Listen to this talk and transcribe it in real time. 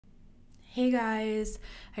Hey guys,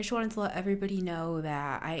 I just wanted to let everybody know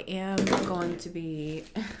that I am going to be,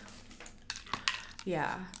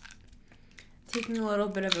 yeah, taking a little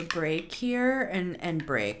bit of a break here and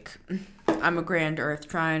break. I'm a grand earth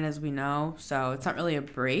trine, as we know, so it's not really a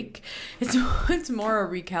break. It's more a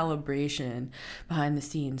recalibration behind the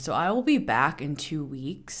scenes. So I will be back in 2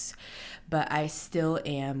 weeks, but I still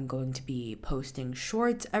am going to be posting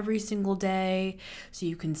shorts every single day. So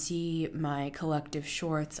you can see my collective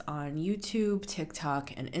shorts on YouTube,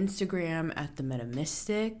 TikTok, and Instagram at the Meta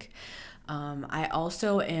Mystic. I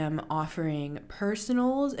also am offering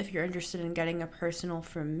personals. If you're interested in getting a personal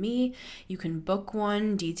from me, you can book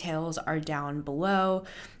one. Details are down below.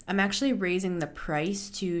 I'm actually raising the price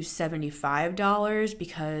to $75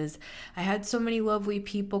 because I had so many lovely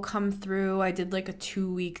people come through. I did like a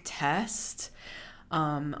 2-week test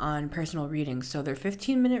on personal readings. So they're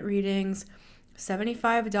 15-minute readings.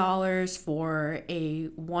 $75 for a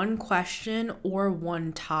one question or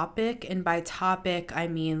one topic. And by topic, I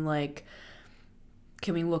mean like,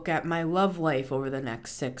 can we look at my love life over the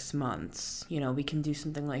next 6 months? We can do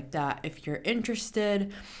something like that if you're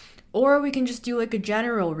interested. Or we can just do like a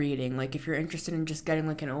general reading. Like if you're interested in just getting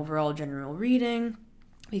like an overall general reading,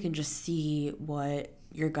 we can just see what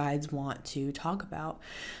your guides want to talk about.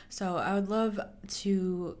 So I would love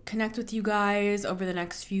to connect with you guys over the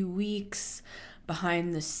next few weeks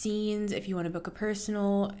behind the scenes. If you want to book a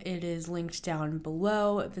personal, it is linked down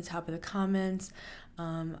below at the top of the comments.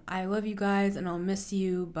 I love you guys and I'll miss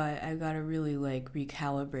you, but I gotta really like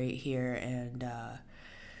recalibrate here and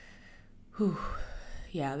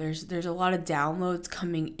yeah, there's a lot of downloads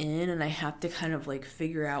coming in and I have to kind of like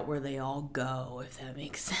figure out where they all go, if that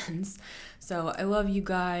makes sense. So I love you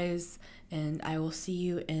guys and I will see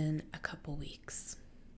you in a couple weeks.